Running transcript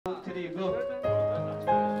3, go.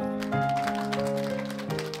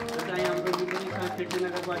 बताइए हमको Lumbini consultation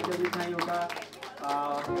अगर बच्चे भी खाई होगा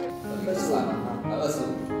 25。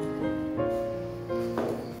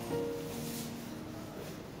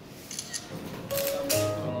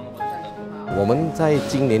我们在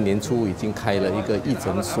今年年初已经开了一个义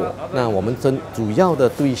诊所，那我们主要的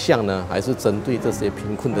对象呢，还是针对这些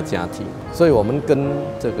贫困的家庭，所以我们跟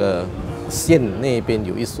这个县那边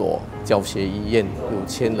有一所教学医院有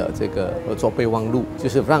签了这个合作备忘录，就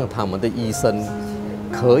是让他们的医生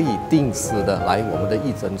可以定时的来我们的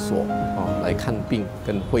义诊所来看病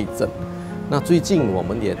跟会诊。那最近我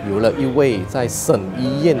们也有了一位在省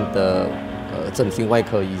医院的整形外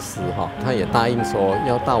科医师他也答应说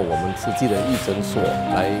要到我们实际的义诊所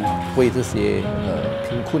来为这些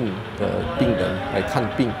贫困的病人来看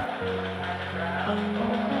病。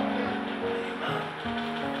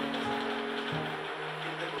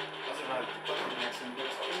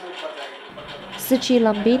Tzu Chi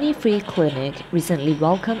Lumbini Free Clinic recently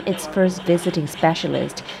welcomed its first visiting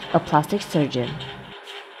specialist, a plastic surgeon.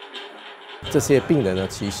 这些病人呢，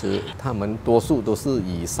其实他们多数都是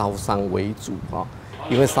以烧伤为主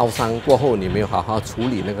因为烧伤过后你没有好好处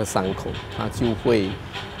理那个伤口，它就会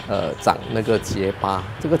长那个结疤，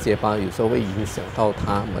这个结疤有时候会影响到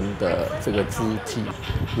他们的这个肢体，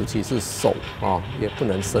尤其是手也不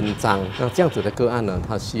能伸张。那这样子的个案呢，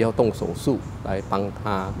他需要动手术来帮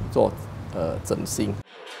他做整形。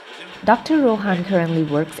Dr. Rohan currently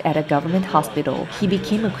works at a government hospital. He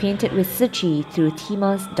became acquainted with Tzu Chi through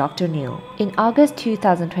Tima's Dr. Neil. In August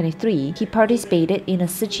 2023, he participated in a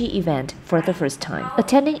Tzu Chi event for the first time.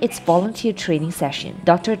 Attending its volunteer training session,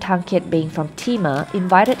 Dr. Tangkit Beng from Tima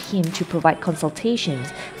invited him to provide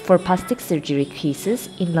consultations for plastic surgery cases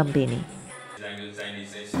in Lumbini.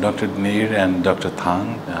 Dr. Neer and Dr.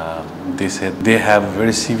 Thang, they said they have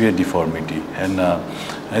very severe deformity, and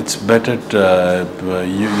it's better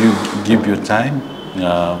you give your time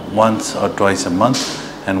once or twice a month,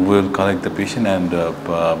 and we'll collect the patient and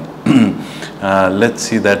let's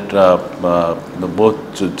see that both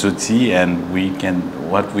Tzu Chi and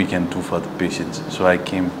what we can do for the patients. So I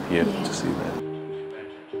came here to see that.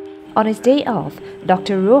 On his day off,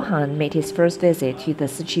 Dr. Rohan made his first visit to the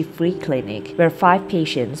Tzu Chi Free Clinic, where 5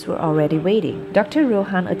 patients were already waiting. Dr.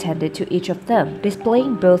 Rohan attended to each of them,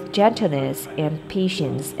 displaying both gentleness and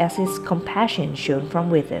patience as his compassion shone from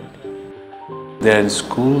within. They're in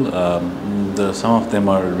school. Some of them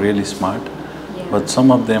are really smart, but some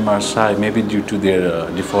of them are shy, maybe due to their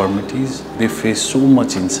deformities. They face so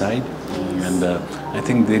much inside, and I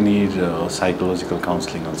think they need psychological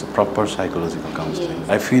counseling also, proper psychological counseling.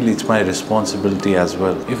 I feel it's my responsibility as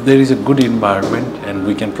well. If there is a good environment and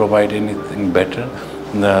we can provide anything better,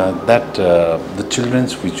 the children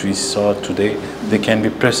which we saw today, they can be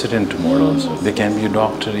president tomorrow also. They can be a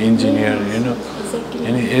doctor, engineer,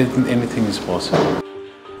 anything is possible.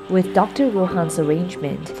 With Dr. Rohan's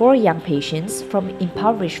arrangement, 4 young patients from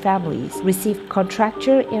impoverished families received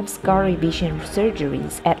contracture and scar revision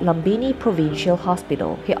surgeries at Lumbini Provincial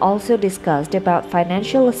Hospital. He also discussed about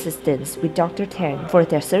financial assistance with Dr. Tang for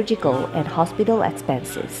their surgical and hospital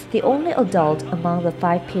expenses. The only adult among the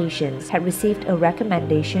 5 patients had received a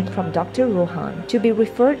recommendation from Dr. Rohan to be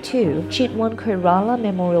referred to Chitwan Koirala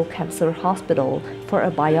Memorial Cancer Hospital for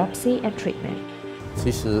a biopsy and treatment. 其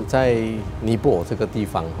实，在尼泊尔这个地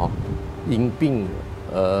方因病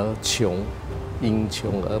而穷，因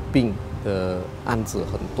穷而病的案子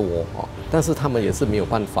很多但是他们也是没有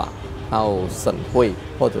办法到省会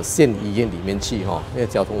或者县医院里面去因为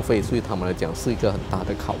交通费对他们来讲是一个很大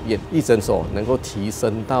的考验。义诊所能够提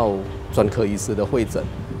升到专科医师的会诊，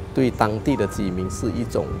对当地的居民是一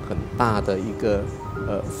种很大的一个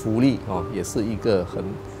福利也是一个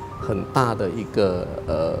很大的一个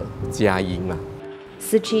佳音啦。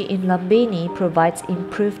Tzu Chi in Lumbini provides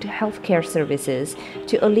improved healthcare services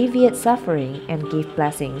to alleviate suffering and give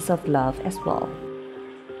blessings of love as well.